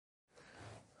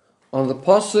On the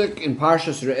pasuk in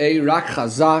Parshas Re'ei, Rak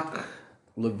Chazak,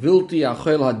 Levilti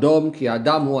Achel Hadom, Ki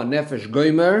Adam Hu HaNefesh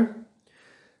Goymer.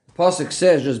 The pasuk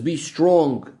says, just be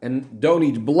strong and don't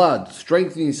eat blood.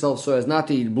 Strengthen yourself so as not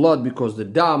to eat blood, because the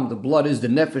dam, the blood, is the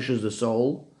nefesh, is the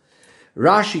soul.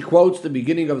 Rashi quotes the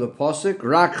beginning of the pasuk,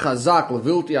 Rak Chazak,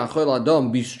 Levilti Achel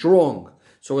Hadom, be strong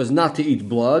so as not to eat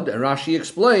blood. And Rashi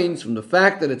explains, from the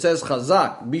fact that it says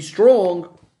Chazak, be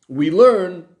strong, we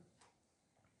learn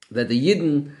that the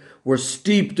Yidden were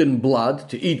steeped in blood,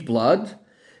 to eat blood,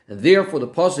 and therefore the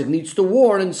pasuk needs to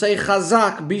warn and say,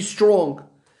 Chazak, be strong.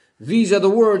 These are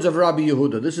the words of Rabbi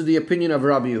Yehuda. This is the opinion of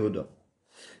Rabbi Yehuda.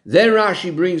 Then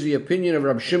Rashi brings the opinion of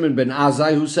Rabbi Shimon ben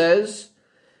Azai, who says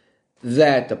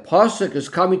that the pasuk is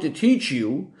coming to teach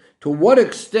you to what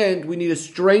extent we need to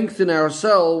strengthen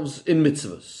ourselves in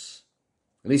mitzvahs.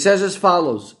 And he says as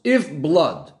follows: if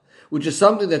blood, which is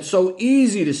something that's so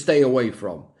easy to stay away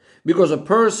from, because a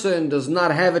person does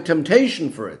not have a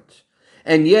temptation for it,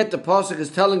 and yet the pasuk is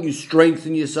telling you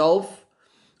strengthen yourself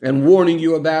and warning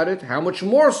you about it, how much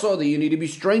more so that you need to be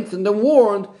strengthened and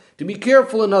warned to be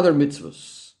careful in other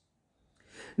mitzvahs.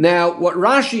 Now, what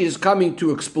Rashi is coming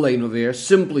to explain over here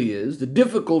simply is the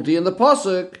difficulty in the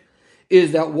pasuk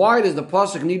is that why does the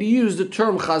pasuk need to use the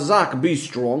term chazak, be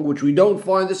strong, which we don't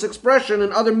find this expression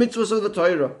in other mitzvahs of the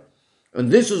Torah.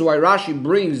 And this is why Rashi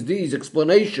brings these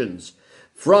explanations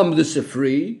from the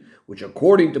Sifri, which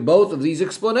according to both of these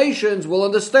explanations will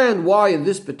understand why in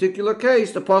this particular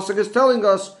case the pasuk is telling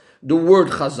us the word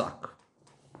chazak.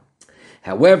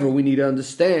 However, we need to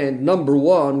understand, number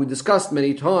one, we discussed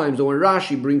many times that when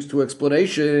Rashi brings two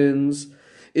explanations,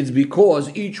 it's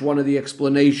because each one of the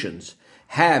explanations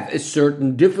have a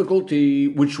certain difficulty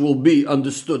which will be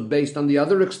understood based on the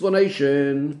other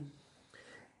explanation.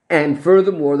 And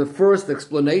furthermore, the first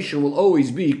explanation will always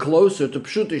be closer to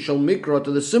Pshuti Shel Mikra,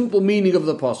 to the simple meaning of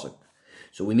the pasuk.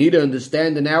 So we need to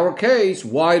understand in our case,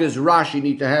 why does Rashi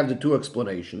need to have the two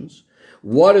explanations?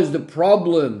 What is the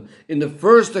problem in the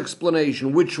first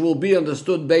explanation, which will be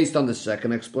understood based on the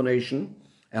second explanation?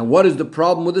 And what is the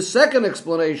problem with the second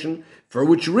explanation, for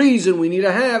which reason we need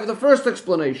to have the first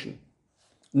explanation?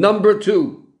 Number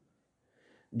two,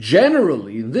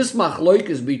 generally, in this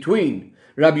machloikis between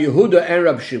Rabbi Yehuda and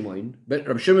Rabbi Shimon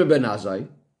ben Azai,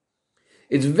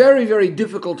 it's very, very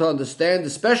difficult to understand,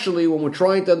 especially when we're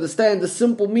trying to understand the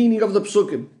simple meaning of the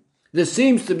psukim. There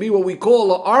seems to be what we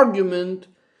call an argument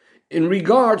in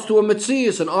regards to a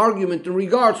metzias, an argument in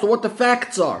regards to what the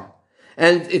facts are.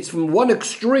 And it's from one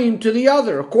extreme to the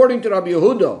other. According to Rabbi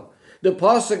Yehuda, the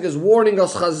pasuk is warning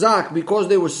us chazak because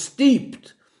they were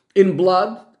steeped in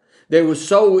blood. They were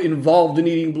so involved in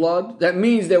eating blood. That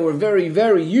means they were very,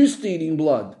 very used to eating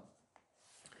blood.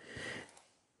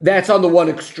 That's on the one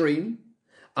extreme.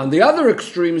 On the other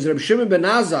extreme is Rabbi Shimon ben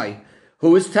Azai,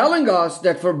 who is telling us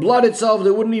that for blood itself,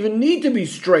 they wouldn't even need to be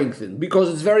strengthened because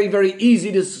it's very, very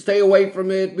easy to stay away from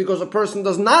it because a person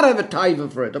does not have a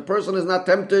taiva for it. A person is not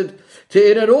tempted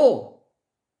to eat at all.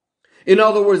 In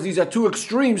other words, these are two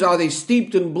extremes. Are they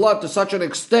steeped in blood to such an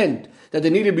extent that they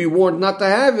need to be warned not to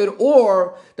have it,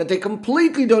 or that they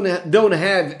completely don't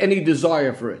have any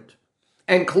desire for it?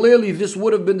 And clearly this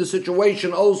would have been the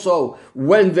situation also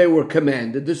when they were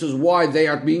commanded. This is why they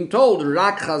are being told,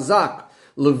 Rak Chazak,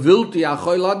 Levilti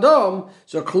Achol Hadom.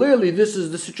 So clearly this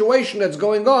is the situation that's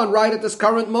going on right at this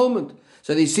current moment.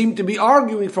 So they seem to be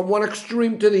arguing from one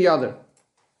extreme to the other.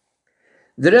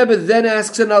 The Rebbe then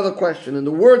asks another question. In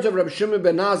the words of Rabbi Shimon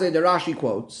ben Azai, the Rashi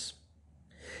quotes,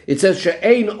 it says,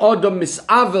 She'ein Odom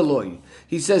Mis'aveloi.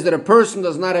 He says that a person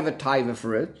does not have a taiva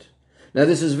for it. Now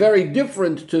this is very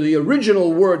different to the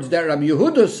original words that Rabbi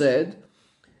Yehuda said,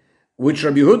 which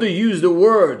Rabbi Yehuda used the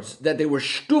words that they were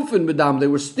shtufin b'dam, they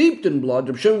were steeped in blood.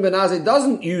 Rabbi Shimon ben Azai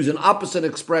doesn't use an opposite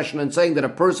expression and saying that a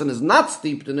person is not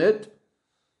steeped in it.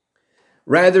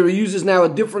 Rather, he uses now a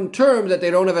different term that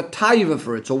they don't have a taiva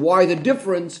for it. So why the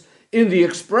difference in the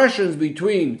expressions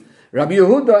between Rabbi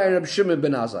Yehuda and Rabbi Shimon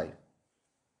ben Azai?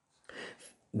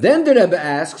 Then the Rebbe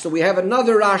asks, so we have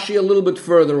another Rashi a little bit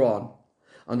further on.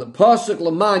 On the pasuk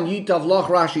Laman Yitav Loch,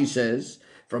 Rashi says,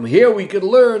 from here we could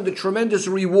learn the tremendous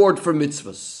reward for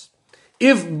mitzvahs.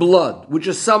 If blood, which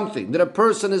is something that a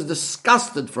person is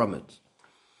disgusted from it,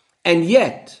 and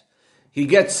yet he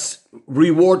gets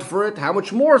reward for it, how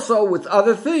much more so with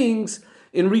other things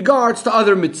in regards to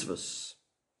other mitzvahs?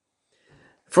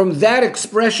 From that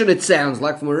expression it sounds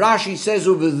like, from what Rashi says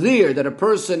over there, that a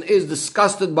person is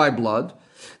disgusted by blood,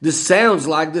 this sounds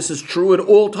like this is true at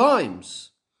all times.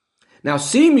 Now,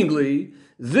 seemingly,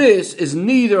 this is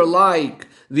neither like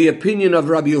the opinion of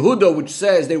Rabbi Yehuda, which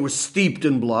says they were steeped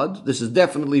in blood. This is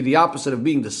definitely the opposite of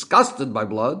being disgusted by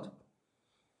blood.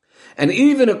 And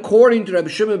even according to Rabbi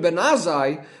Shimon ben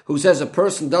Azai, who says a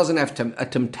person doesn't have a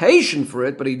temptation for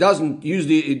it, but he doesn't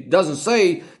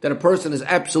say that a person is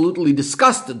absolutely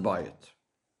disgusted by it.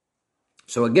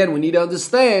 So again, we need to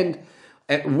understand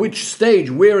at which stage,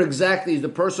 where exactly is the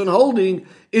person holding?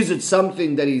 Is it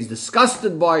something that he's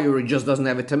disgusted by, or he just doesn't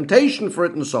have a temptation for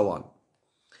it, and so on?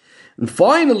 And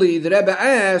finally, the Rebbe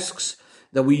asks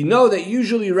that we know that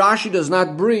usually Rashi does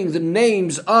not bring the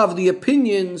names of the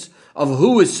opinions of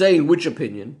who is saying which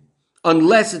opinion,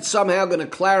 unless it's somehow going to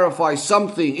clarify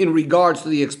something in regards to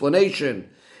the explanation,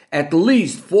 at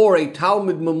least for a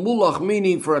Talmud Mamulach,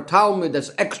 meaning for a Talmud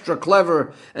that's extra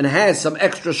clever and has some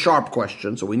extra sharp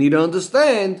questions. So we need to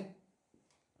understand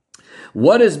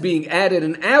what is being added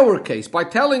in our case by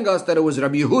telling us that it was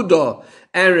Rabbi Yehuda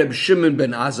and Rabbi Shimon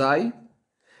ben Azai.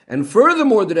 And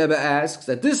furthermore, the Rebbe asks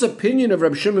that this opinion of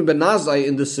Rabbi Shimon ben Azai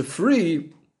in the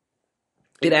Sifri,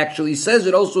 it actually says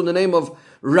it also in the name of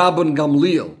Rabban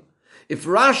Gamliel. If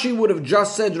Rashi would have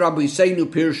just said Rabbi Seinu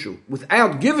Pirshu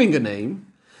without giving a name,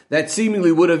 that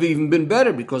seemingly would have even been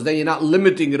better, because then you're not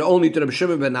limiting it only to Rabbi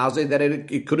Shimon ben Azai, that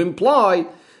it could imply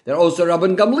that also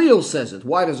Rabban Gamliel says it.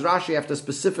 Why does Rashi have to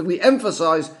specifically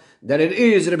emphasize that it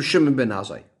is Rabbi Shimon ben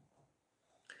Azai?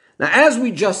 Now, as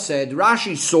we just said,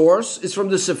 Rashi's source is from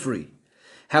the Sifri.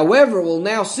 However, we'll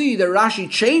now see that Rashi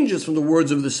changes from the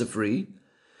words of the Sifri.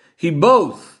 He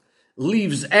both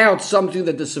leaves out something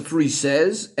that the Sifri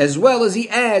says, as well as he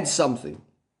adds something.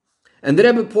 And the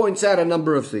Rebbe points out a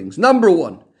number of things. Number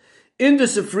one, in the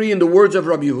Sifri, in the words of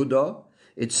Rabbi Yehuda,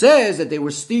 it says that they were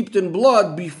steeped in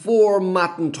blood before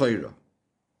Matan Torah.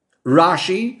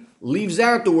 Rashi leaves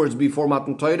out the words before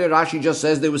Matan Torah. Rashi just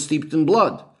says they were steeped in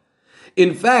blood.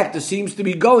 In fact, it seems to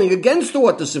be going against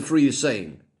what the Sifri is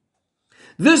saying.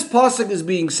 This pasuk is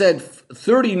being said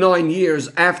 39 years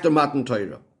after Matan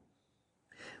Torah.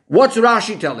 What's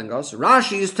Rashi telling us?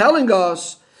 Rashi is telling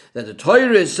us that the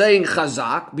Torah is saying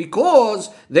chazak because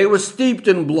they were steeped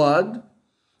in blood.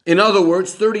 In other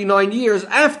words, 39 years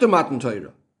after Matan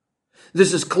Torah.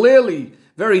 This is clearly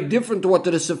very different to what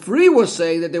the Sifri was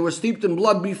saying, that they were steeped in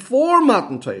blood before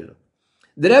Matan Torah.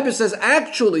 The Rebbe says,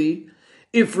 actually,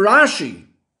 if Rashi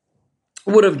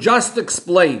would have just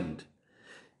explained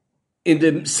in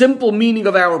the simple meaning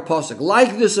of our pasuk,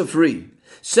 like the Sifri,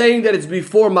 saying that it's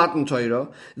before Matan Torah,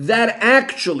 that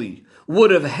actually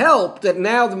would have helped that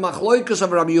now the machloikas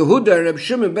of Rabbi Yehuda and Rabbi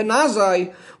Shimon ben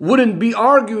Azai wouldn't be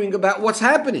arguing about what's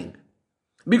happening.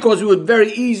 Because we would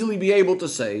very easily be able to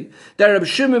say that Rabbi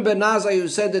Shimon ben Azai, who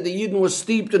said that the Yidden was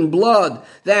steeped in blood,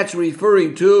 that's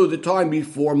referring to the time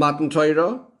before Matan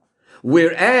Torah.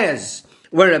 Whereas,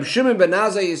 when Rabbi Shimon ben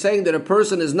Azai is saying that a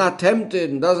person is not tempted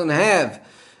and doesn't have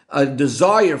a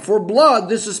desire for blood,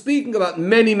 this is speaking about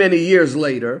many, many years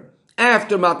later,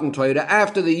 after Matan Torah,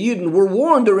 after the Yidden were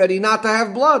warned already not to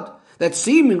have blood. That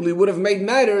seemingly would have made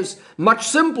matters much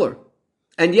simpler.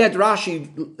 And yet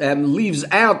Rashi leaves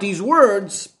out these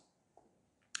words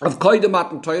of Koydem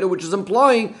Matan Torah, which is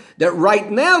implying that right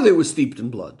now they were steeped in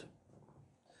blood.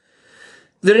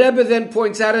 The Rebbe then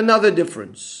points out another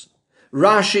difference.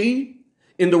 Rashi,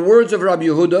 in the words of Rabbi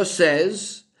Yehuda,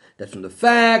 says that from the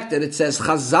fact that it says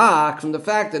chazak, from the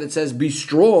fact that it says be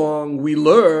strong, we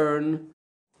learn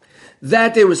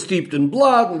that they were steeped in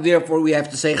blood, and therefore we have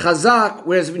to say chazak.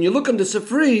 Whereas when you look in the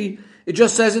Sifri, it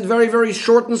just says it very, very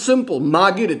short and simple.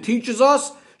 Magid, it teaches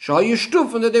us,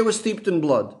 shayishtuf, that they were steeped in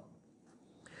blood.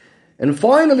 And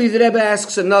finally, the Rebbe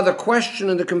asks another question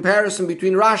in the comparison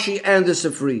between Rashi and the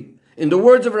Sifri. In the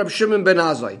words of Rabbi Shimon ben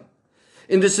Azai,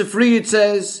 in the Sifri it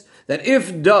says that if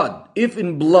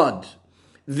in blood,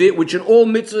 which in all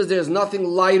mitzvahs there's nothing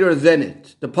lighter than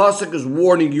it, the pasuk is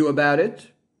warning you about it.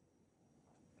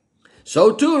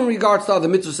 So too in regards to other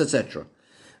mitzvahs, etc.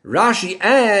 Rashi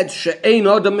adds she'ein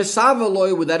adam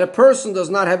misavaloi, that a person does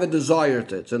not have a desire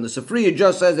to it. So in the Sifri it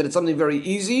just says that it's something very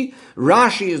easy.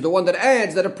 Rashi is the one that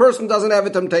adds that a person doesn't have a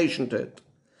temptation to it.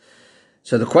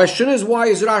 So the question is, why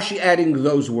is Rashi adding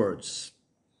those words?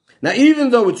 Now, even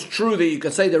though it's true that you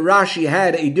could say that Rashi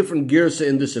had a different girsa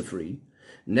in the Sifri,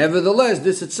 nevertheless,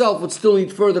 this itself would still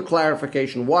need further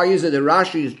clarification. Why is it that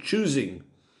Rashi is choosing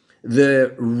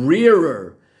the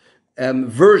rarer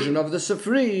version of the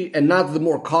Sifri and not the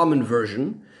more common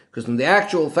version? Because in the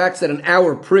actual facts that in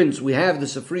our prints we have the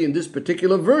Sifri in this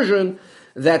particular version,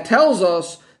 that tells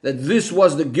us that this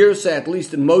was the girsa, at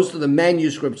least in most of the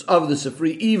manuscripts of the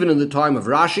Sifri, even in the time of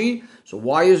Rashi. So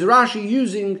why is Rashi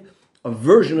using a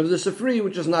version of the Sifri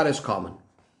which is not as common?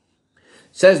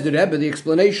 Says the Rebbe, the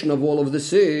explanation of all of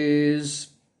this is,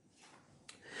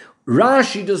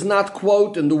 Rashi does not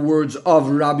quote in the words of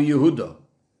Rabbi Yehuda,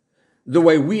 the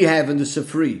way we have in the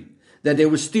Sifri, that they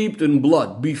were steeped in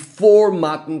blood before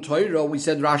Matan Torah. We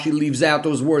said Rashi leaves out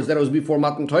those words that it was before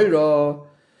Matan Torah.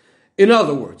 In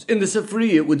other words, in the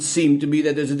Sifri, it would seem to be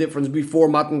that there's a difference before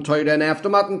Matan Torah and after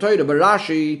Matan Torah, but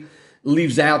Rashi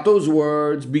leaves out those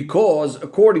words because,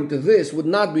 according to this, would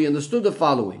not be understood the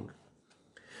following.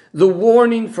 The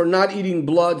warning for not eating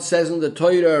blood says in the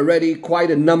Torah already quite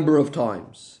a number of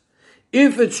times.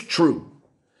 If it's true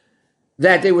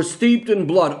that they were steeped in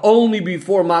blood only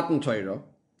before Matan Torah,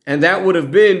 and that would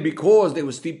have been because they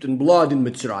were steeped in blood in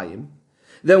Mitzrayim,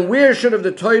 then where should have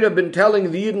the Torah been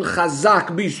telling the Yidden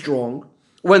Chazak, be strong,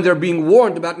 when they're being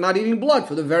warned about not eating blood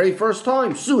for the very first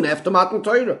time, soon after Matan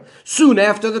Torah, soon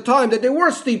after the time that they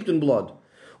were steeped in blood?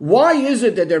 Why is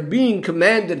it that they're being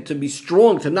commanded to be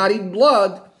strong, to not eat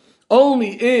blood,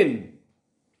 only in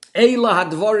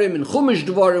Eila HaDvarim, in Chumash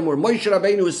Dvarim, where Moshe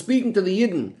Rabbeinu is speaking to the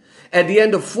Yidden at the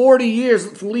end of 40 years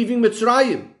from leaving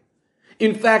Mitzrayim?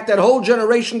 In fact, that whole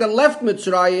generation that left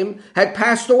Mitzrayim had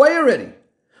passed away already.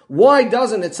 Why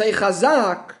doesn't it say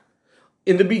Chazak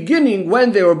in the beginning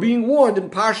when they were being warned in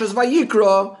Parshas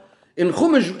Vayikra, in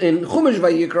Chumash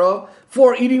Vayikra,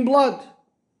 for eating blood?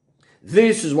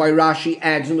 This is why Rashi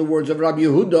adds in the words of Rabbi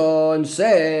Yehuda and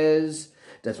says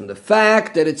that from the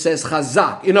fact that it says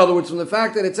Chazak, in other words, from the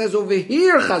fact that it says over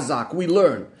here Chazak, we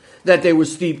learn that they were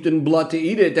steeped in blood to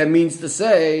eat it. That means to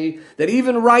say that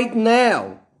even right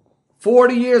now,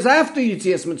 40 years after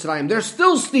Yetzias Mitzrayim, they're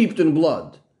still steeped in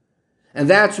blood. And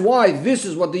that's why this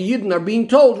is what the Yidden are being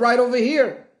told right over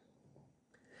here.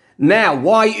 Now,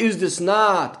 why is this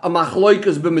not a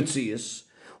machloikas b'metzias?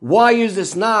 Why is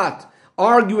this not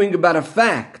arguing about a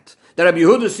fact that Rabbi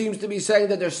Yehuda seems to be saying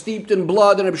that they're steeped in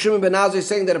blood, and Rabbi Shimon ben Azai is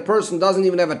saying that a person doesn't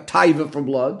even have a taiva for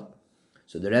blood?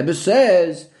 So the Rebbe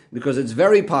says, because it's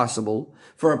very possible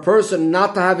for a person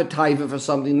not to have a taiva for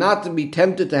something, not to be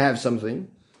tempted to have something,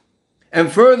 and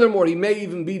furthermore, he may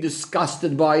even be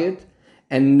disgusted by it,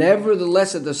 and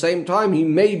nevertheless, at the same time, he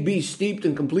may be steeped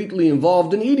and completely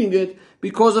involved in eating it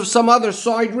because of some other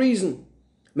side reason.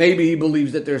 Maybe he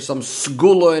believes that there's some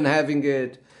sgula in having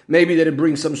it. Maybe that it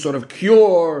brings some sort of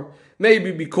cure.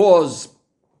 Maybe because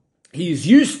he's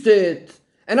used to it.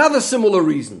 And other similar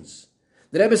reasons.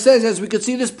 The Rebbe says, as we could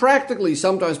see this practically,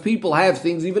 sometimes people have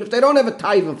things even if they don't have a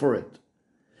taiva for it.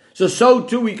 So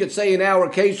too we could say in our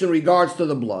case in regards to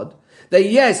the blood, that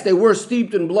yes, they were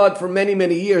steeped in blood for many,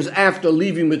 many years after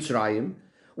leaving Mitzrayim,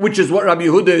 which is what Rabbi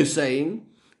Yehuda is saying,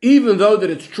 even though that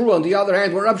it's true on the other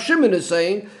hand, where Rabbi Shimon is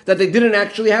saying that they didn't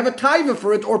actually have a taiva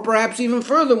for it, or perhaps even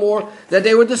furthermore, that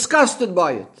they were disgusted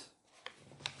by it.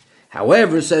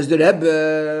 However, says the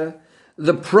Rebbe,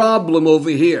 the problem over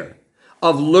here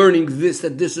of learning this,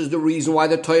 that this is the reason why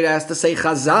the Torah has to say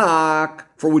Chazak,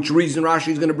 for which reason Rashi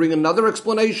is going to bring another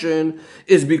explanation,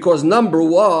 is because number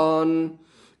one,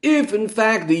 if in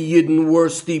fact the Yidden were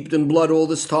steeped in blood all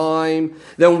this time,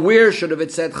 then where should have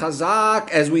it said Chazak?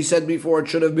 As we said before, it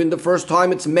should have been the first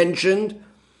time it's mentioned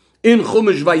in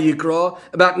Chumash Vayikra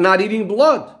about not eating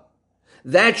blood.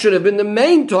 That should have been the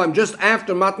main time, just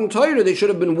after Matan Torah. They should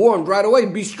have been warned right away,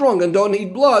 be strong and don't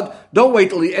eat blood. Don't wait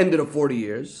till the end of the 40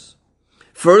 years.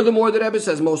 Furthermore, the Rebbe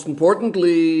says, most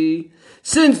importantly,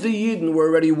 since the Yidden were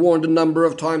already warned a number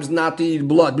of times not to eat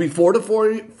blood before the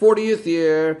 40th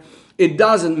year, it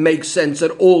doesn't make sense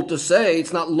at all to say,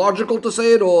 it's not logical to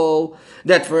say at all,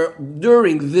 that for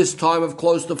during this time of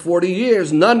close to 40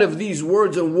 years, none of these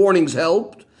words and warnings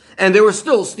helped, and they were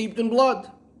still steeped in blood.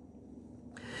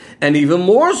 And even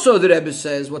more so, the Rebbe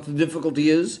says, what the difficulty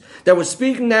is, that we're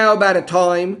speaking now about a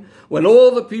time when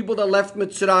all the people that left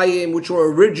Mitzrayim, which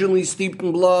were originally steeped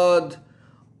in blood,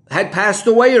 had passed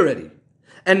away already.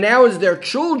 And now it's their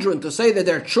children, to say that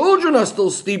their children are still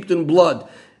steeped in blood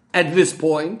at this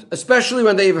point, especially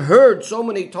when they've heard so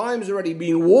many times already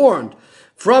being warned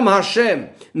from Hashem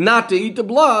not to eat the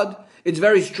blood, it's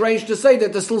very strange to say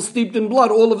that they're still steeped in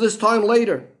blood all of this time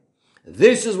later.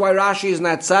 This is why Rashi is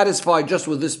not satisfied just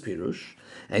with this pirush,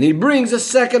 and he brings a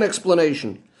second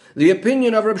explanation, the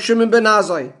opinion of Reb Shimon ben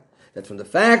Azai, that from the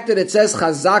fact that it says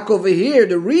Chazak over here,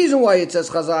 the reason why it says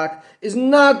Chazak is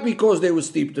not because they were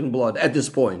steeped in blood at this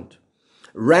point.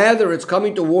 Rather, it's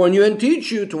coming to warn you and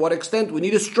teach you to what extent we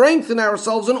need to strengthen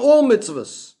ourselves in all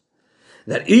mitzvahs.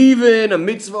 That even a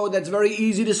mitzvah that's very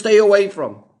easy to stay away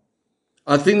from,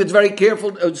 a thing that's very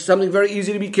careful, something very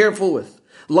easy to be careful with,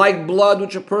 like blood,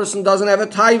 which a person doesn't have a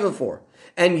taiva for,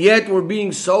 and yet we're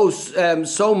being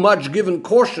so much given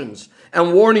cautions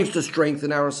and warnings to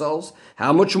strengthen ourselves.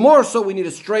 How much more so we need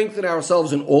to strengthen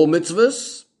ourselves in all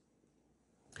mitzvahs?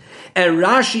 And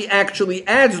Rashi actually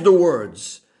adds the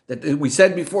words that we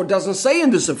said before doesn't say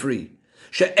in the Sifri.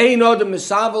 she'ein adam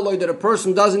misavaloi, that a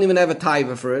person doesn't even have a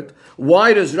taiva for it.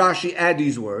 Why does Rashi add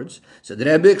these words? So the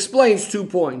Rebbe explains 2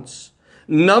 points.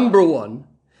 Number one,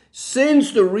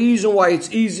 since the reason why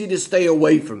it's easy to stay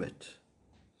away from it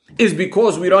is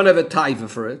because we don't have a taiva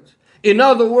for it. In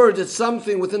other words, it's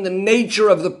something within the nature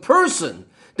of the person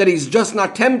that he's just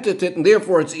not tempted to it, and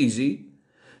therefore it's easy.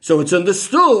 So it's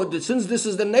understood that since this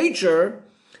is the nature,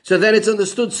 so then it's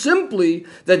understood simply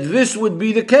that this would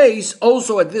be the case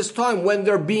also at this time when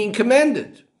they're being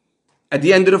commanded at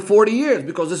the end of the 40 years,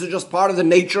 because this is just part of the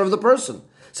nature of the person.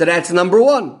 So that's number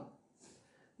one.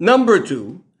 Number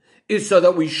two is so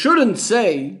that we shouldn't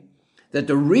say that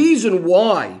the reason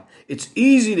why it's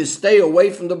easy to stay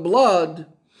away from the blood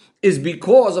is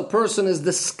because a person is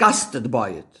disgusted by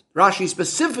it. Rashi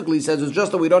specifically says it's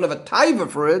just that we don't have a taiva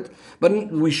for it,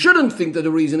 but we shouldn't think that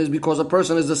the reason is because a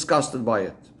person is disgusted by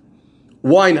it.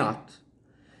 Why not?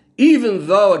 Even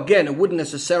though, again, it wouldn't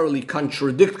necessarily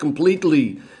contradict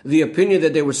completely the opinion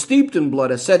that they were steeped in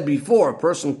blood. As said before, a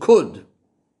person could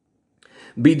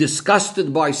be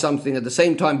disgusted by something at the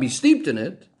same time be steeped in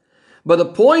it. But the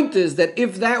point is that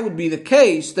if that would be the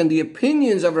case, then the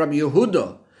opinions of Rabbi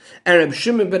Yehuda and Rabbi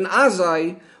Shimon ben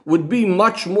Azai would be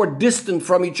much more distant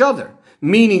from each other.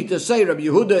 Meaning to say, Rabbi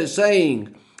Yehuda is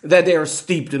saying that they are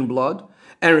steeped in blood,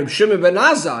 and Rabbi Shimon ben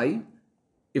Azai,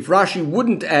 if Rashi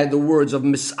wouldn't add the words of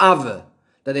misave,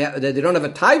 that they don't have a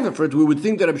taiva for it, we would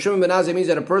think that Rabbi Shimon ben Azai means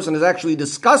that a person is actually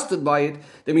disgusted by it.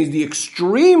 That means the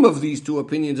extreme of these two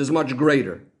opinions is much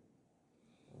greater.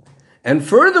 And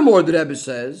furthermore, the Rebbe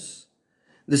says,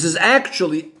 this is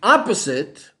actually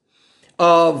opposite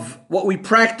of what we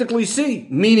practically see,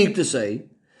 meaning to say,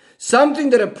 something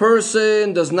that a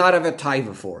person does not have a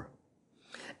taiva for.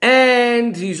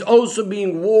 And he's also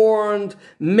being warned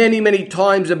many, many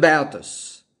times about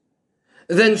this.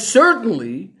 Then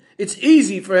certainly, it's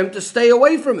easy for him to stay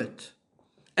away from it.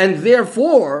 And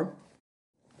therefore,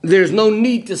 there's no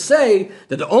need to say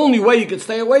that the only way you can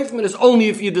stay away from it is only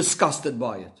if you're disgusted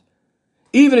by it.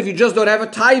 Even if you just don't have a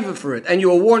taiva for it, and you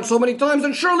were warned so many times,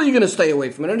 then surely you're going to stay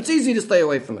away from it, and it's easy to stay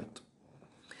away from it.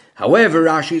 However,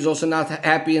 Rashi is also not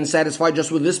happy and satisfied just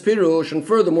with this pirush, and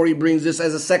furthermore, he brings this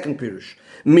as a second pirush,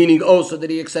 meaning also that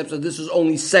he accepts that this is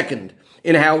only second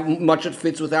in how much it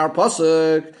fits with our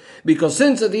pasuk, because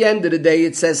since at the end of the day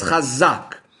it says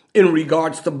chazak in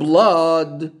regards to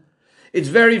blood, it's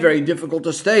very, very difficult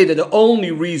to say that the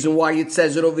only reason why it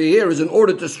says it over here is in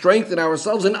order to strengthen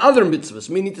ourselves in other mitzvahs.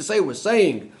 Meaning to say, we're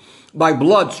saying, by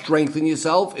blood, strengthen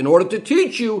yourself in order to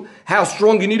teach you how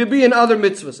strong you need to be in other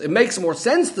mitzvahs. It makes more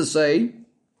sense to say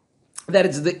that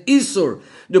it's the isur,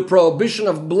 the prohibition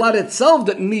of blood itself,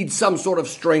 that needs some sort of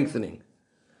strengthening.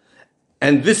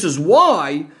 And this is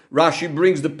why Rashi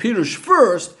brings the pirush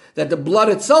first, that the blood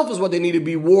itself is what they need to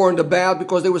be warned about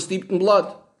because they were steeped in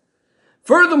blood.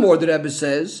 Furthermore, the Rebbe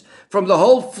says, from the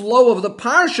whole flow of the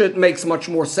parsha, it makes much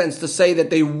more sense to say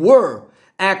that they were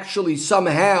actually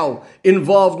somehow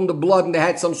involved in the blood and they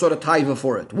had some sort of taiva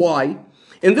for it. Why?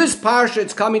 In this parsha,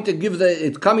 it's coming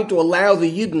to allow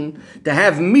the Yidden to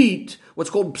have meat, what's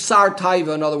called psar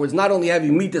taiva. In other words, not only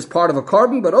having meat as part of a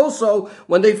carbon, but also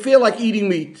when they feel like eating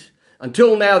meat.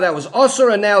 Until now, that was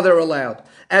osur, and now they're allowed.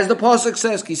 As the pasuk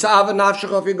says, kisava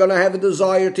nafshecha, if you're going to have a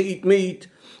desire to eat meat,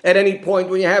 at any point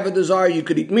when you have a desire, you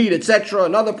could eat meat, etc.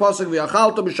 Another pasuk,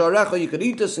 v'yachalta b'sharecha, you could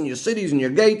eat this in your cities and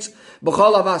your gates,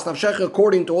 b'chol avas nafshecha,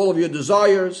 according to all of your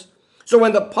desires. So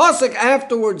when the pasuk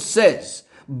afterwards says,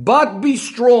 but be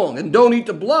strong and don't eat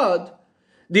the blood,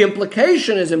 the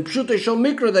implication is in Pshutei Shel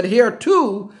Mikra that here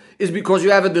too is because you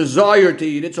have a desire to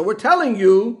eat it. So we're telling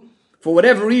you, for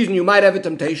whatever reason, you might have a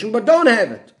temptation, but don't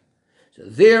have it. So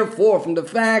therefore, from the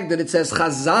fact that it says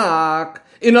chazak,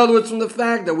 in other words, from the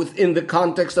fact that within the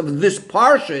context of this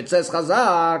parsha, it says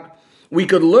chazak, we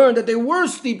could learn that they were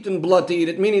steeped in blood to eat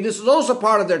it, meaning this is also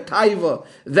part of their taiva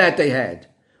that they had.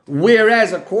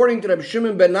 Whereas, according to Rabbi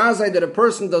Shimon ben Azai, that a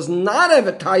person does not have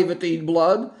a taiva to eat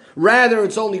blood, rather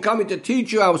it's only coming to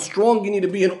teach you how strong you need to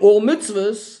be in all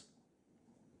mitzvahs.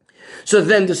 So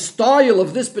then the style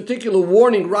of this particular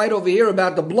warning right over here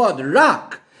about the blood,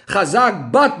 rak,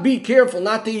 chazak, but be careful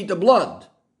not to eat the blood,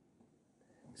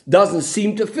 doesn't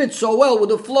seem to fit so well with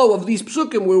the flow of these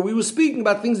psukim where we were speaking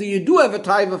about things that you do have a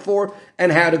taiva for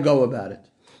and how to go about it.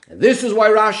 And this is why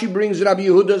Rashi brings Rabbi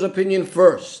Yehuda's opinion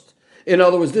first. In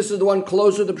other words, this is the one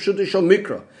closer to Pshutei Shel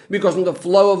Mikra, because in the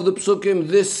flow of the psukim,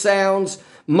 this sounds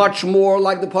much more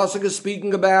like the pasuk is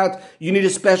speaking about. You need a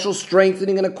special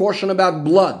strengthening and a caution about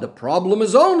blood. The problem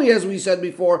is only, as we said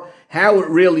before, how it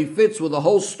really fits with the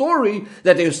whole story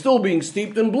that they're still being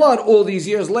steeped in blood all these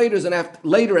years later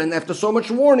and after so much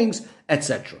warnings,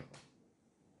 etc.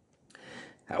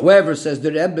 However, says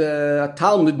the Rebbe, a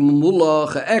Talmud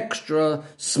Mulach, an extra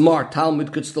smart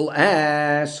Talmud could still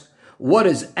ask, what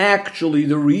is actually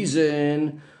the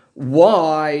reason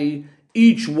why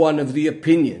each one of the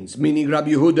opinions, meaning Rabbi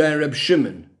Yehuda and Reb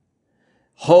Shimon,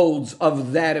 holds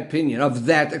of that opinion, of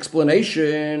that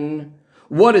explanation?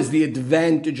 What is the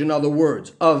advantage, in other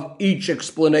words, of each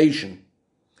explanation?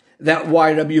 That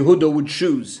why Rabbi Yehuda would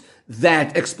choose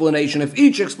that explanation. If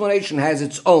each explanation has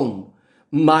its own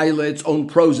mila, its own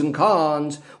pros and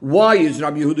cons, why is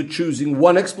Rabbi Yehuda choosing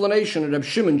one explanation and Reb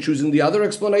Shimon choosing the other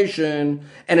explanation?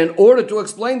 And in order to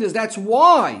explain this, that's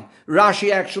why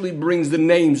Rashi actually brings the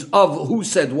names of who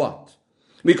said what.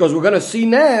 Because we're going to see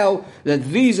now that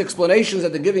these explanations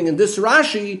that they're giving in this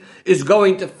Rashi is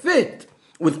going to fit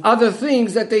with other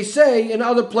things that they say in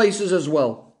other places as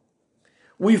well.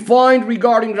 We find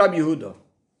regarding Rabbi Yehuda,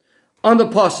 on the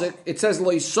pasuk, it says,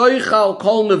 Lo yisoichal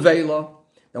kol nevela.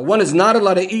 Now, one is not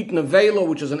allowed to eat nevela,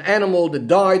 which is an animal that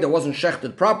died, that wasn't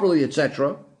shechted properly,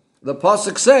 etc. The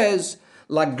pasuk says,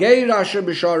 La geir asher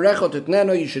b'sharechot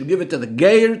etneno, you should give it to the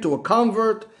geir, to a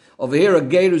convert. Over here, a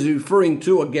geir is referring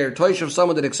to a geir toishav,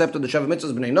 someone that accepted the Sheva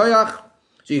Mitzvahs b'nei Noach.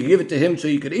 So you can give it to him so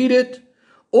you could eat it.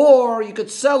 Or you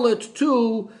could sell it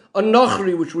to a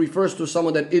nachri, which refers to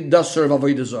someone that it does serve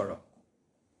avodah zarah.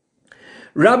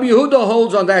 Rabbi Yehuda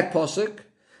holds on that pasuk,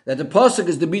 that the pasuk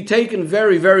is to be taken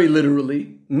very, very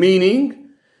literally, meaning,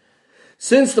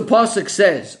 since the pasuk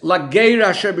says, La geir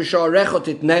asher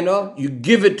b'sharechot itnena, you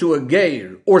give it to a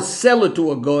geir, or sell it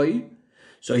to a goy,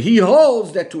 so he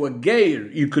holds that to a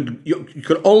geir, you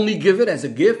could only give it as a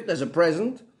gift, as a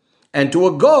present, and to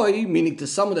a goy, meaning to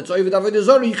someone that's oved avodah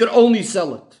zarah, you could only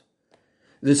sell it.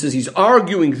 This is, he's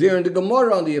arguing there in the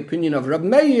Gemara on the opinion of Rab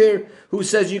Meir, who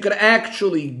says you could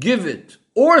actually give it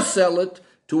or sell it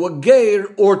to a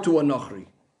geir or to a nachri.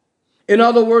 In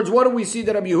other words, what do we see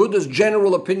that Rabbi Yehuda's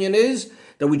general opinion is?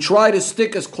 That we try to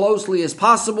stick as closely as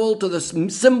possible to the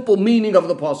simple meaning of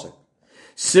the pasuk.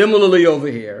 Similarly over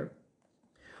here,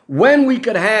 when we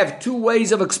could have two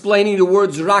ways of explaining the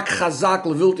words rak chazak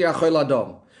levilti achol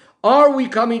adam, are we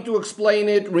coming to explain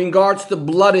it in regards to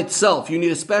blood itself? You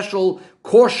need a special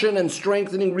caution and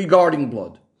strengthening regarding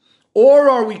blood. Or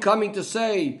are we coming to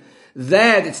say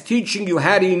that it's teaching you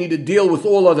how do you need to deal with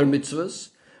all other mitzvahs?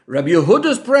 Rabbi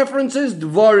Yehuda's preference is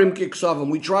dvarim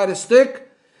kiksavim. We try to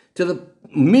stick to the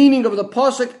meaning of the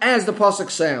pasuk as the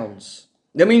pasuk sounds.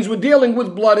 That means we're dealing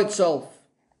with blood itself.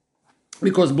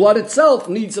 Because blood itself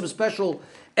needs some special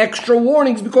extra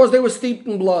warnings because they were steeped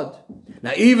in blood.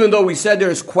 Now, even though we said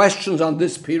there's questions on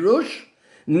this pirush,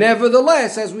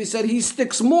 nevertheless, as we said, he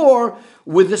sticks more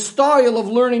with the style of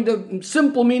learning the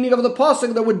simple meaning of the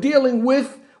pasuk, that we're dealing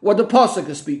with what the pasuk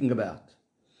is speaking about.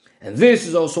 And this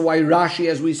is also why Rashi,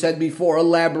 as we said before,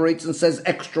 elaborates and says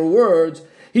extra words.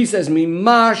 He says,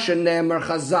 Mima shenemer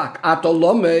chazak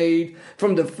atolomeid,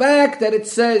 from the fact that it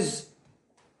says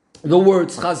the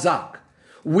words chazak,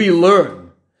 we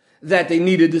learn that they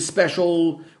needed a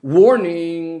special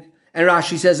warning. And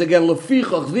Rashi says again,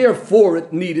 lefichach, therefore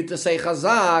it needed to say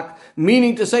chazak,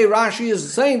 meaning to say, Rashi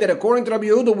is saying that according to Rabbi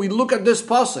Yehuda, we look at this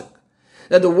pasuk,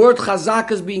 that the word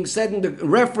chazak is being said in the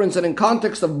reference and in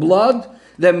context of blood.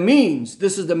 That means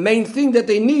this is the main thing that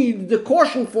they need the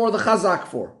caution for, the chazak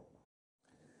for.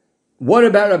 What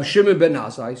about Reb Shimon ben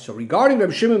Azai? So regarding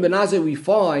Reb Shimon ben Azai, we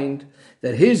find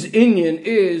that his inyan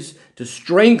is to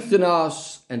strengthen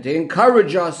us and to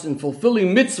encourage us in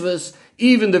fulfilling mitzvahs,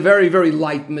 even the very, very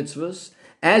light mitzvahs.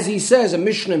 As he says, a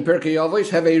Mishnah in Pirkei Avos,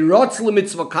 have a rotz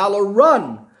mitzvah kala,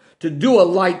 run to do a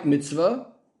light mitzvah,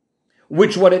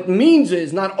 which what it means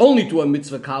is not only to a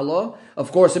mitzvah kala,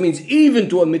 of course it means even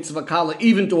to a mitzvah kala,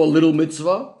 even to a little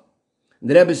mitzvah.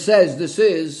 The Rebbe says this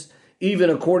is, even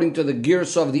according to the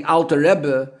Girsa of the Alter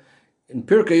Rebbe, in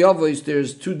Pirkei Avos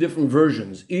there's two different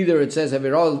versions. Either it says, have a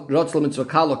rotz mitzvah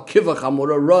kala, kivach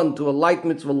amura, run to a light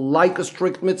mitzvah like a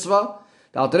strict mitzvah.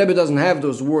 The Alter Rebbe doesn't have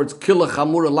those words, kila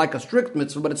chamura, like a strict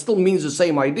mitzvah, but it still means the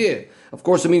same idea. Of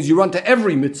course, it means you run to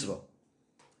every mitzvah,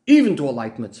 even to a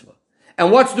light mitzvah.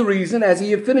 And what's the reason? As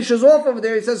he finishes off over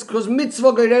there, he says, because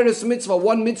mitzvah gereres mitzvah,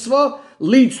 one mitzvah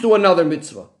leads to another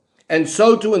mitzvah. And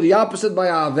so too, in the opposite by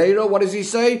Aveira, what does he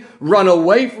say? Run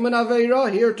away from an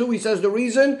Aveira. Here too, he says the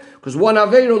reason, because one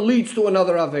Aveira leads to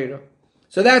another Aveira.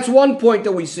 So that's one point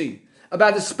that we see,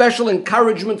 about the special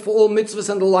encouragement for all mitzvahs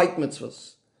and the light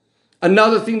mitzvahs.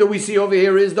 Another thing that we see over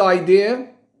here is the idea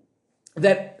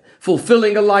that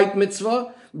fulfilling a light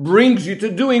mitzvah brings you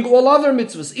to doing all other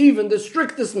mitzvahs, even the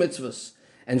strictest mitzvahs.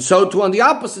 And so too on the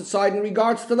opposite side in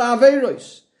regards to the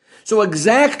Aveiros. So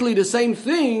exactly the same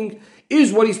thing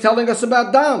is what he's telling us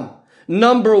about Dam.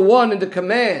 Number one in the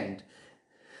command,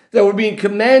 that we're being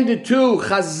commanded to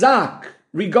chazak,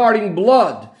 regarding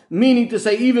blood, meaning to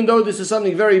say, even though this is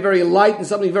something very, very light and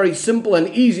something very simple and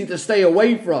easy to stay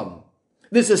away from,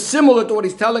 this is similar to what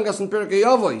he's telling us in Pirkei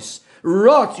Avos.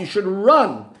 Rot, you should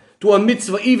run to a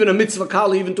mitzvah, even a mitzvah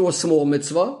kala, even to a small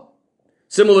mitzvah.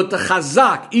 Similar to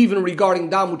chazak, even regarding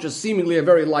dam, which is seemingly a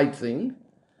very light thing.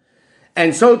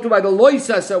 And so too by the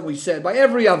loisas that we said, by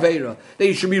every aveira, that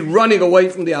you should be running away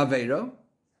from the aveira.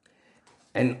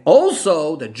 And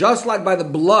also that just like by the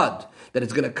blood, that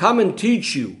it's going to come and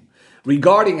teach you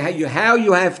regarding how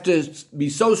you have to be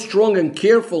so strong and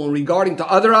careful in regarding to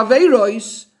other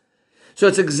aveiros. So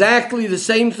it's exactly the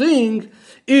same thing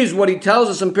is what he tells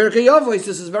us in Pirkei Avos.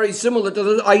 This is very similar to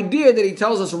the idea that he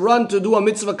tells us run to do a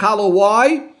mitzvah kala.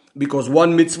 Why? Because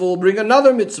one mitzvah will bring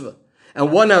another mitzvah.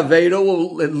 And one aveira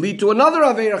will lead to another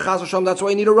aveira. Chas v'shalom. That's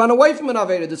why you need to run away from an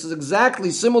aveira. This is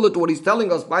exactly similar to what he's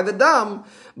telling us by the dam,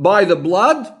 by the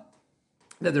blood.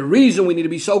 That the reason we need to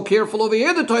be so careful over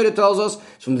here, the Torah tells us,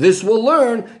 from this we'll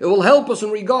learn, it will help us in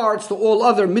regards to all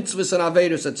other mitzvahs and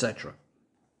aveiros, etc.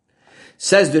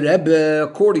 Says the Rebbe,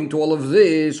 according to all of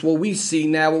this, what we see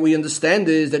now, what we understand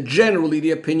is that generally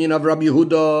the opinion of Rabbi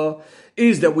Yehuda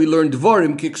is that we learn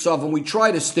Dvarim Kiksav and we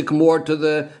try to stick more to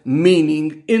the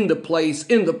meaning in the place,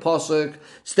 in the Pasuk,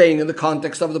 staying in the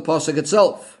context of the Pasuk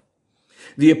itself.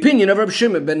 The opinion of Rabbi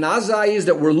Shimon ben Azai is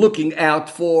that we're looking out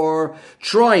for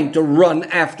trying to run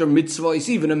after mitzvahs,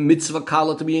 even a mitzvah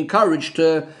kala, to be encouraged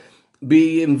to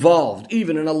be involved,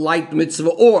 even in a light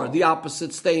mitzvah, or the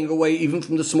opposite, staying away even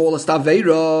from the smallest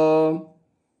aveira.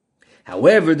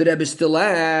 However, the Rebbe still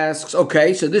asks,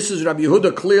 okay, so this is Rabbi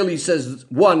Yehuda clearly says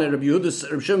one, and Rabbi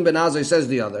Shimon ben Azai says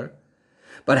the other.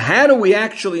 But how do we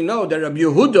actually know that Rabbi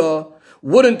Yehuda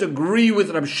wouldn't agree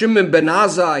with Rabbi Shimon ben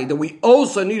Azai that we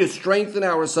also need to strengthen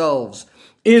ourselves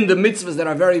in the mitzvahs that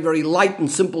are very, very light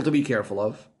and simple to be careful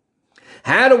of?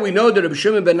 How do we know that Rabbi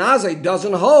Shimon ben Azai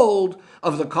doesn't hold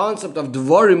of the concept of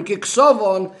Dvarim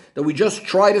Kiksavon, that we just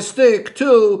try to stick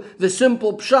to the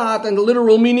simple pshat and the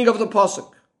literal meaning of the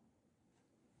pasuk?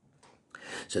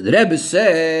 So the Rebbe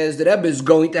says, the Rebbe is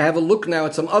going to have a look now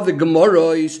at some other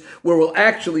Gemaros where we'll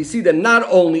actually see that not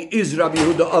only is Rabbi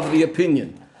Yehuda of the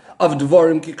opinion of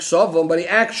Dvarim Kiksavon, but he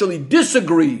actually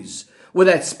disagrees with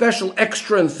that special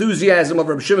extra enthusiasm of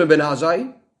Rabbi Shimon ben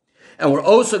Azai. And we're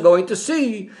also going to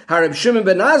see how Rabbi Shimon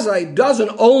ben Azai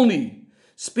doesn't only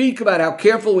speak about how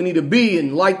careful we need to be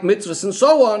in light mitzvahs and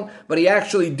so on, but he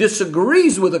actually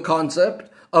disagrees with the concept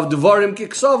of Dvarim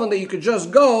Kiksavan, that you could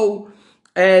just go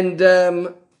and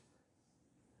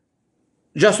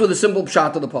just with a simple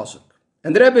pshat of the pasuk.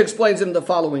 And the Rebbe explains it in the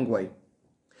following way.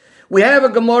 We have a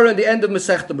Gemara at the end of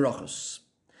Masechta Brachos.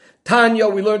 Tanya,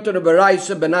 we learned in the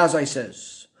Baraisa, Ben Azai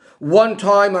says, one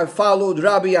time I followed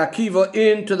Rabbi Akiva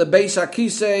into the Beis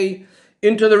Akisei,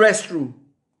 into the restroom.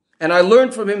 And I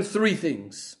learned from him three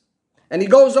things. And he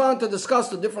goes on to discuss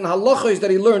the different halachos that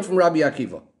he learned from Rabbi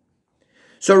Akiva.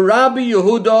 So Rabbi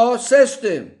Yehuda says to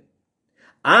him,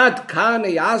 Ad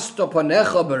kane asta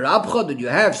panecha berabcha, did you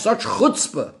have such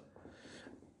chutzpah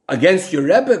against your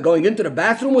Rebbe going into the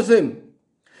bathroom with him?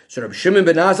 So Rabbi Shimon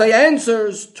ben Azai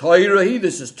answers, Torah,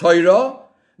 this is Torah,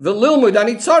 v'lilmud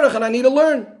ani tzarech, and I need to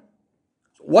learn.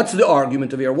 What's the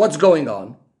argument of here? What's going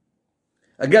on?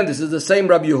 Again, this is the same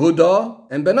Rabbi Yehuda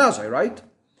and Ben Azai, right?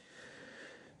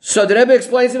 So the Rebbe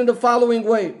explains it in the following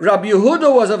way. Rabbi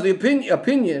Yehuda was of the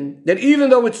opinion that even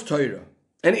though it's Torah,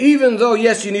 and even though,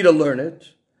 yes, you need to learn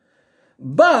it,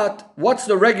 but what's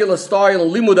the regular style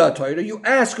in Limud Torah? You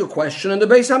ask a question in the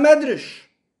Beis HaMedrash.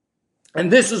 And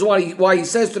this is why he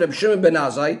says to Rabbi Shimon ben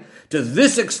Azai, to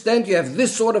this extent you have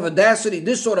this sort of audacity,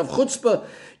 this sort of chutzpah,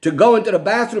 to go into the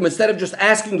bathroom instead of just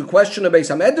asking the question in the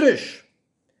Beis HaMedrash.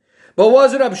 But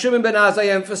was it Rabbi Shimon ben Azai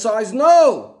emphasized?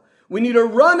 No. We need to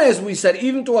run, as we said,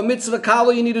 even to a mitzvah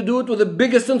kala, you need to do it with the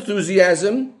biggest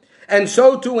enthusiasm. And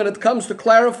so too when it comes to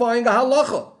clarifying a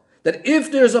halacha, that if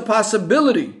there's a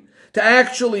possibility to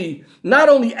actually not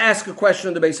only ask a question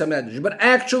in the Beis HaMedrash, but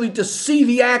actually to see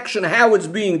the action, how it's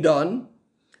being done,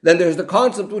 then there's the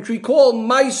concept which we call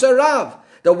Ma'aser Rav,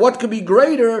 that what could be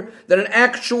greater than an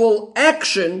actual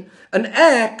action, an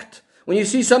act, when you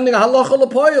see something, a halacha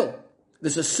l'poil.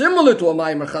 This is similar to a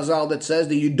Maimer Chazal that says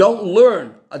that you don't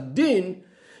learn a din,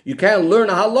 you can't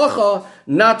learn a halacha,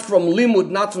 not from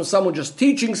limud, not from someone just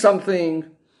teaching something,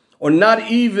 or not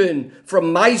even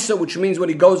from Maisa, which means when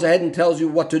he goes ahead and tells you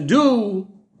what to do,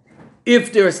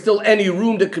 if there is still any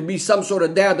room, there could be some sort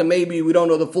of doubt that maybe we don't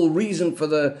know the full reason for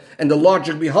the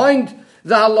logic behind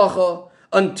the halacha,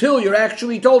 until you're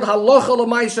actually told halacha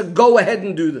l'maisa, go ahead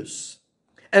and do this.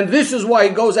 And this is why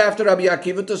he goes after Rabbi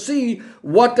Akiva to see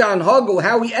what the anhagu,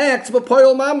 how he acts,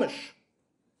 b'poyol mamish.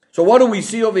 So what do we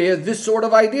see over here? This sort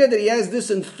of idea that he has this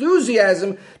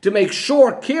enthusiasm to make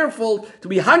sure, careful, to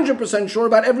be 100% sure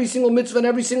about every single mitzvah and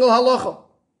every single halacha.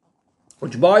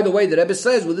 Which, by the way, the Rebbe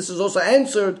says, well, this is also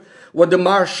answered what the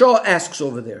Maharsha asks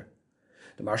over there.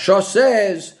 The Maharsha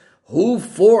says, who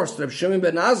forced Reb Shimon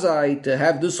ben Azai to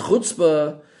have this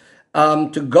chutzpah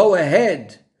to go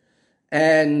ahead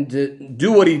and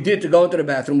do what he did to go into the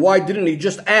bathroom? Why didn't he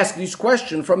just ask these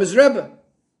questions from his Rebbe?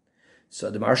 So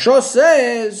the Maharsha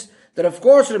says that, of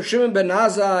course, Reb Shimon ben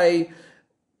Azai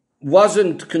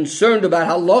wasn't concerned about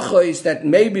halachos, that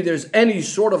maybe there's any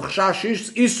sort of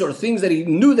chashish isur, things that he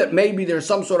knew that maybe there's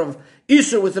some sort of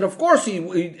isur with it. Of course, he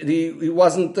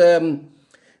wasn't going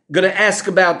to ask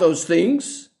about those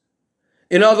things.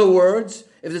 In other words,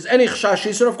 if there's any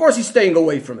chashish isur, of course he's staying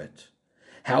away from it.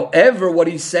 However, what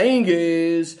he's saying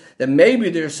is that maybe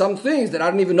there's some things that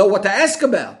I don't even know what to ask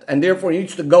about, and therefore he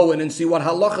needs to go in and see what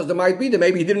halachas there might be that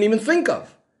maybe he didn't even think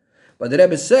of. But the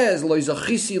Rebbe says, Lo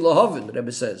zachisi lahavin, the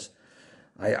Rebbe says,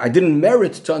 I didn't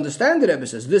merit to understand, the Rebbe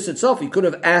says. This itself, he could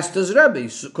have asked his Rebbe,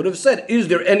 he could have said, is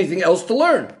there anything else to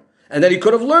learn? And then he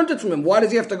could have learned it from him. Why does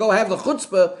he have to go have the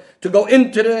chutzpah to go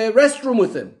into the restroom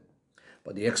with him?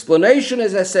 But the explanation,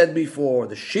 as I said before,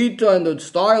 the shita and the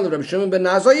style of Reb Shimon ben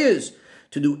Azai is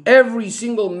to do every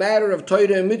single matter of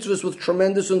Torah and mitzvahs with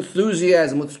tremendous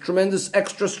enthusiasm, with tremendous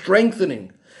extra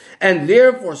strengthening. And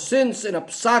therefore, since in a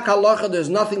psak halacha there's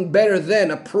nothing better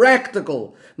than a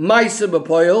practical ma'aseh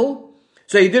b'poel,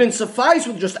 so he didn't suffice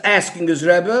with just asking his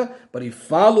Rebbe, but he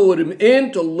followed him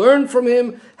in to learn from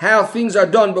him how things are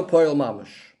done b'poel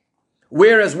mamash.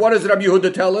 Whereas, what does Rabbi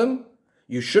Yehuda tell him?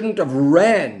 You shouldn't have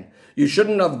ran. You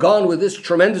shouldn't have gone with this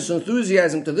tremendous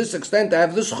enthusiasm to this extent to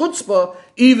have this chutzpah,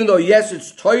 even though, yes,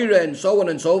 it's Torah and so on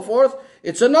and so forth.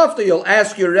 It's enough that you'll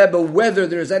ask your Rebbe whether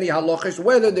there's any halachas,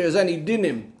 whether there's any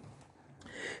dinim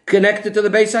connected to the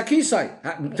Beis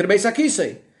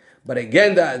HaKisei. But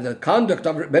again, the conduct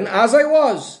of Ben Azai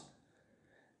was,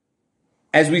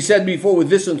 as we said before, with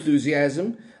this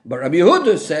enthusiasm. But Rabbi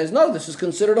Yehuda says, no, this is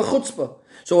considered a chutzpah.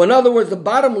 So in other words, the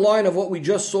bottom line of what we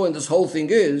just saw in this whole thing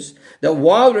is that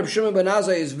while Reb Shimon ben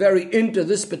Azai is very into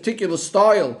this particular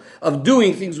style of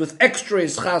doing things with extra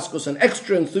ischaskus and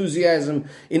extra enthusiasm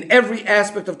in every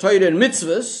aspect of Torah and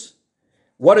mitzvahs,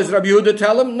 what does Rabbi Yehuda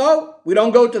tell him? No, we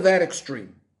don't go to that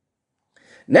extreme.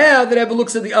 Now the Rebbe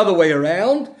looks at the other way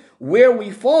around, where we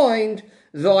find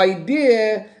the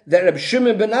idea that Reb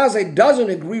Shimon ben Azai doesn't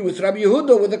agree with Rabbi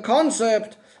Yehuda with the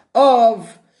concept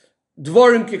of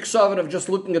Dvorim Kiksavan, of just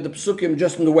looking at the Psukim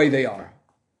just in the way they are.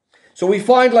 So we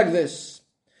find like this.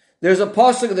 There's a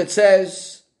pasuk that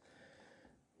says,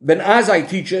 Ben Azai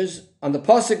teaches, on the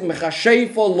pasuk,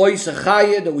 Mechashefa loy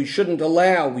sechaya, that we shouldn't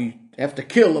allow, we have to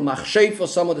kill a machshefa,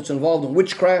 someone that's involved in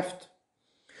witchcraft.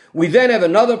 We then have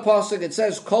another pasuk that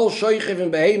says, Kol shoichiv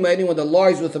in behema, anyone that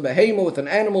lies with a behema, with an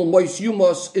animal, mois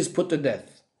yumos, is put to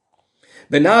death.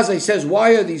 Ben Azai says,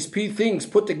 why are these things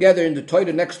put together in the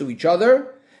Torah next to each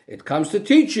other? It comes to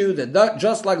teach you that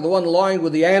just like the one lying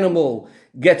with the animal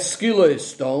gets skila is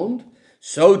stoned,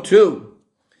 so too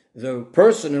the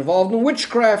person involved in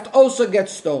witchcraft also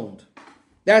gets stoned.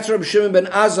 That's Rabbi Shimon ben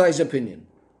Azai's opinion.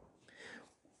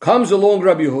 Comes along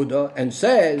Rabbi Yehuda and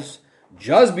says,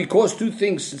 just because two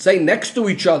things say next to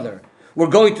each other, we're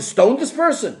going to stone this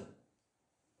person.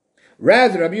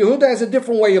 Rather, Rabbi Yehuda has a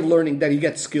different way of learning that he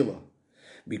gets skila.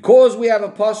 Because we have a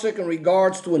pasuk in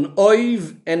regards to an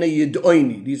oiv and a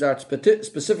yidoini. These are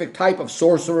specific type of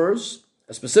sorcerers,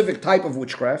 a specific type of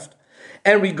witchcraft.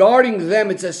 And regarding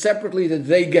them, it says separately that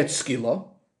they get skila.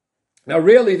 Now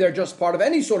really, they're just part of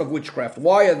any sort of witchcraft.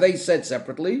 Why are they said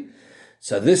separately?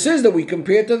 So this is that we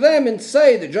compare to them and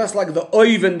say that just like the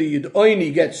oiv and the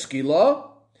yidoini get skila,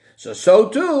 so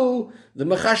too, the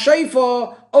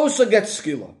mechashefa also gets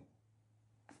skila.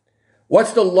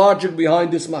 What's the logic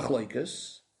behind this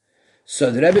machlokes?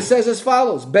 So the Rebbe says as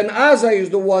follows. Ben Azai is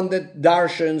the one that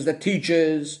darshans, that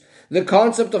teaches the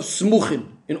concept of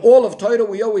smuchin. In all of Torah,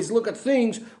 we always look at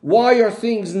things. Why are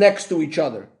things next to each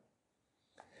other?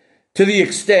 To the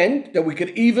extent that we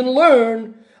could even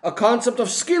learn a concept of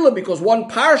skila, because one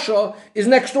parsha is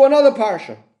next to another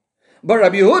parsha. But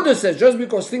Rabbi Yehuda says, just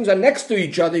because things are next to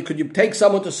each other, could you take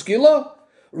someone to skila?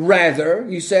 Rather,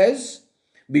 he says,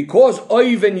 because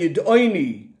oiv and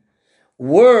yidoini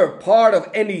were part of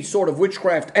any sort of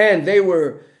witchcraft and they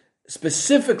were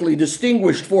specifically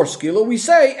distinguished for skila, we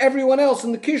say everyone else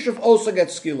in the kishuf also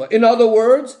gets skila. In other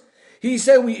words, he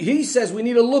says we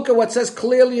need to look at what says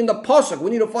clearly in the pasuk.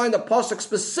 We need to find a pasuk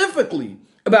specifically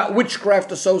about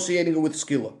witchcraft associating it with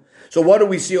skila. So what do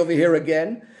we see over here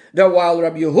again? That while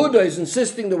Rabbi Yehuda is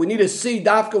insisting that we need to see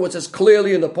dafka what says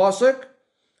clearly in the pasuk,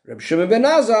 Reb Shimon ben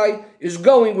Azai is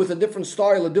going with a different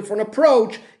style, a different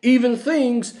approach. Even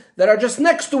things that are just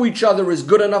next to each other is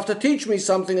good enough to teach me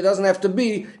something. It doesn't have to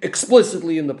be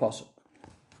explicitly in the pasuk.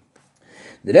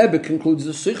 The Rebbe concludes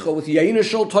the Sikha with Yaina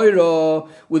Shal Torah,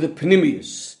 with a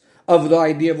pnimius of the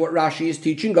idea of what Rashi is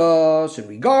teaching us. In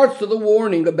regards to the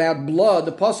warning about blood,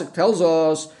 the pasuk tells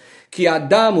us, Ki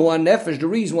Adam hu nefesh, the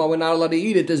reason why we're not allowed to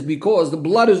eat it is because the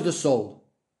blood is the soul.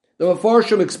 The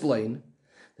Mefarshim explain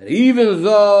that even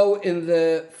though in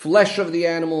the flesh of the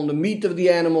animal, in the meat of the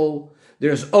animal,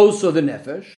 there's also the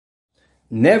nefesh,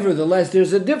 nevertheless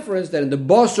there's a difference that in the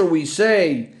basar we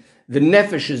say the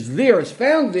nefesh is there, it's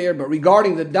found there, but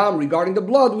regarding the dam, regarding the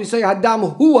blood, we say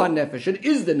hadam hu nefesh, it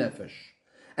is the nefesh.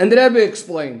 And the Rebbe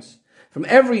explains, from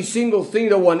every single thing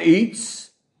that one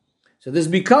eats, so this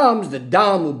becomes the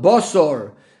dam,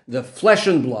 basar, the flesh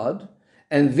and blood,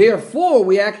 and therefore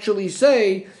we actually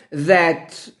say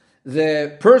that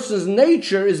the person's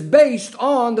nature is based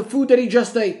on the food that he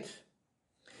just ate.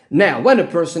 Now, when a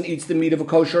person eats the meat of a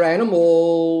kosher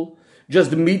animal, just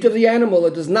the meat of the animal,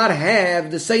 it does not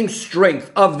have the same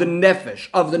strength of the nefesh,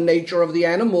 of the nature of the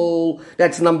animal.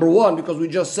 That's number one, because we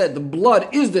just said the blood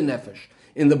is the nefesh.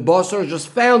 In the basar, just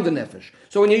found the nefesh.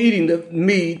 So when you're eating the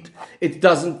meat, it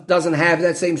doesn't have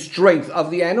that same strength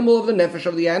of the animal, of the nefesh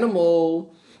of the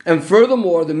animal. And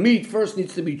furthermore, the meat first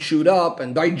needs to be chewed up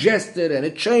and digested, and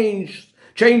it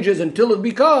changes until it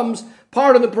becomes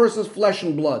part of the person's flesh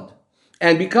and blood,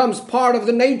 and becomes part of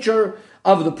the nature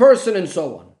of the person, and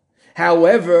so on.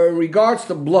 However, in regards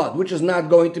to blood, which is not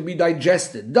going to be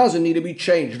digested, doesn't need to be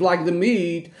changed like the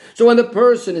meat. So when the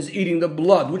person is eating the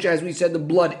blood, which, as we said, the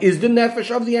blood is the nefesh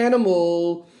of the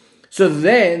animal, so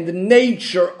then the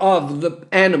nature of the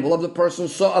animal, of the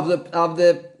person's soul, of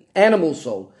the animal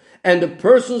soul, and the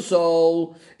person's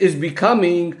soul is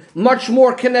becoming much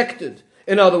more connected.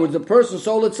 In other words, the person's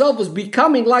soul itself is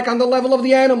becoming like on the level of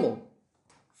the animal.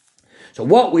 So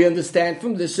what we understand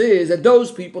from this is that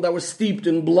those people that were steeped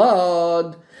in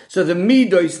blood, so the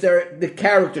midos, the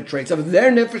character traits of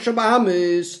their nefesh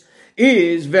habahamis,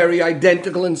 is very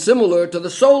identical and similar to the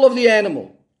soul of the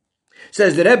animal.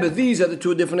 Says the Rebbe, these are the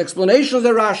two different explanations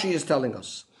that Rashi is telling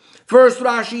us. First,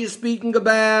 Rashi is speaking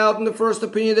about, in the first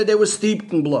opinion, that they were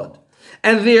steeped in blood.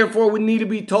 And therefore, we need to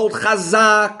be told,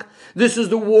 chazak. This is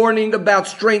the warning about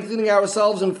strengthening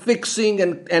ourselves and fixing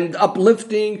and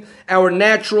uplifting our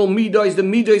natural midos, the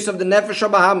midos of the nefesh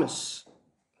habahamis.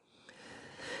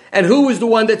 And who is the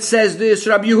one that says this?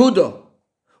 Rabbi Yehuda.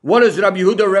 What does Rabbi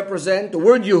Yehuda represent? The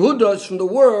word Yehuda is from the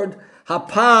word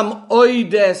hapam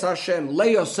oides Hashem.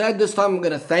 Leo said, this time I'm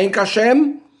going to thank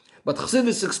Hashem. But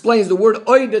Chassidus explains the word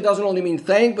oide doesn't only mean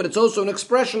thank, but it's also an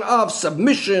expression of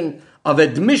submission, of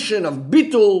admission, of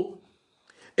bitul.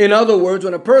 In other words,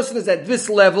 when a person is at this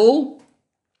level,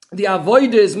 the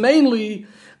avodah is mainly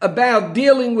about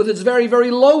dealing with its very, very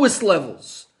lowest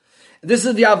levels. This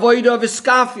is the avodah of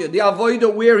iskafia, the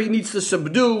avodah where he needs to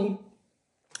subdue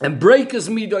and break his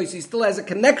midos. He still has a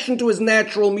connection to his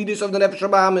natural midos of the nefesh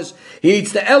habahamis. He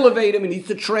needs to elevate them. He needs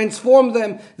to transform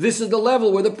them. This is the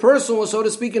level where the person was, so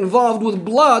to speak, involved with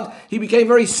blood. He became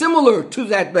very similar to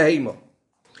that behemoth.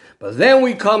 But then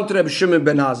we come to Reb Shimon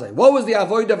ben Azai. What was the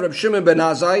avodah of Reb Shimon ben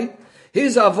Azai?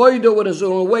 His avodah was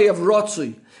in a way of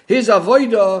rotzui. His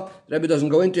avodah, the Rebbe doesn't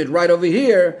go into it right over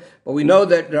here, but we know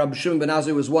that Reb Shimon ben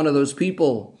Azai was one of those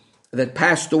people that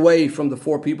passed away from the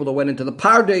four people that went into the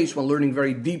Pardes while learning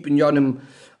very deep in Yonim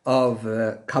of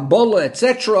Kabbalah,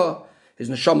 etc. His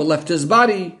neshama left his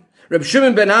body. Reb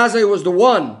Shimon ben Azai was the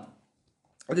one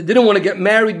that didn't want to get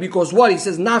married because what? He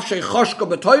says, Nafshei choshka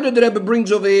b'toyda, the Rebbe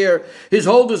brings over here. His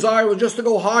whole desire was just to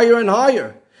go higher and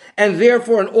higher. And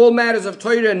therefore, in all matters of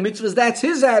Torah and mitzvahs, that's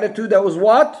his attitude. That was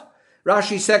what?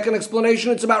 Rashi's second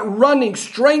explanation, it's about running,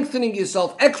 strengthening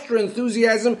yourself, extra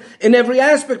enthusiasm in every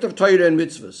aspect of Torah and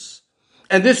mitzvahs.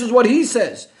 And this is what he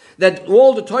says, that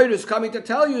all the Torah is coming to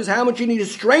tell you is how much you need to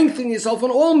strengthen yourself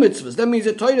in all mitzvahs. That means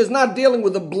the Torah is not dealing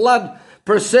with the blood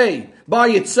per se, by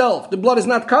itself. The blood is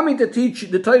not coming to teach you,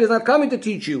 the Torah is not coming to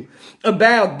teach you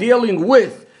about dealing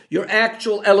with your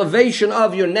actual elevation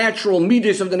of your natural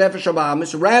midas of the nefesh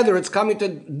habahamis. Rather, it's coming to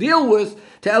deal with,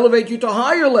 to elevate you to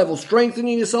higher levels,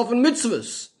 strengthening yourself in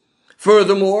mitzvahs.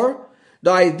 Furthermore,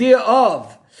 the idea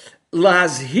of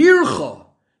lazhircha,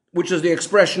 which is the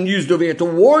expression used over here, to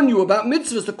warn you about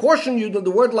mitzvahs, to caution you, that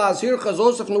the word lazhircha is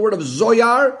also from the word of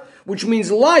zoyar, which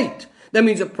means light. That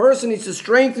means a person needs to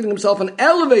strengthen himself and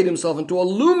elevate himself and to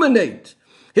illuminate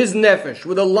his nefesh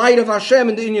with the light of Hashem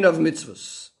in the inyan of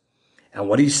mitzvahs. And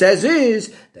what he says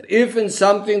is that if in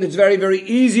something that's very, very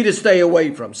easy to stay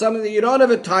away from, something that you don't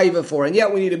have a taiva for, and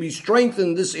yet we need to be strengthened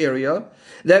in this area,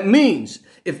 that means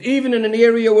if even in an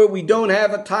area where we don't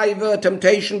have a taiva, a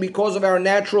temptation because of our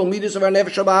natural midas of our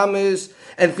nefesh habahamis,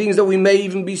 and things that we may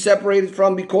even be separated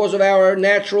from because of our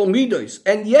natural midas,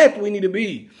 and yet we need to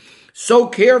be so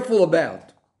careful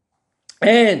about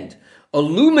and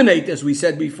illuminate, as we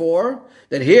said before,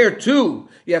 that here too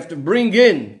you have to bring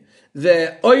in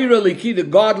the oira liki, the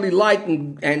godly light,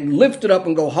 and lift it up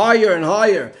and go higher and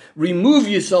higher. Remove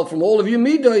yourself from all of your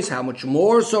midos. How much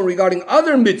more so regarding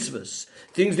other mitzvahs,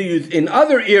 things that you in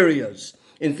other areas,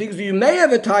 in things that you may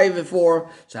have a taiva for.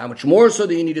 So how much more so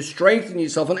that you need to strengthen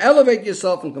yourself and elevate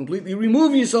yourself and completely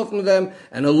remove yourself from them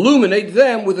and illuminate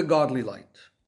them with a godly light.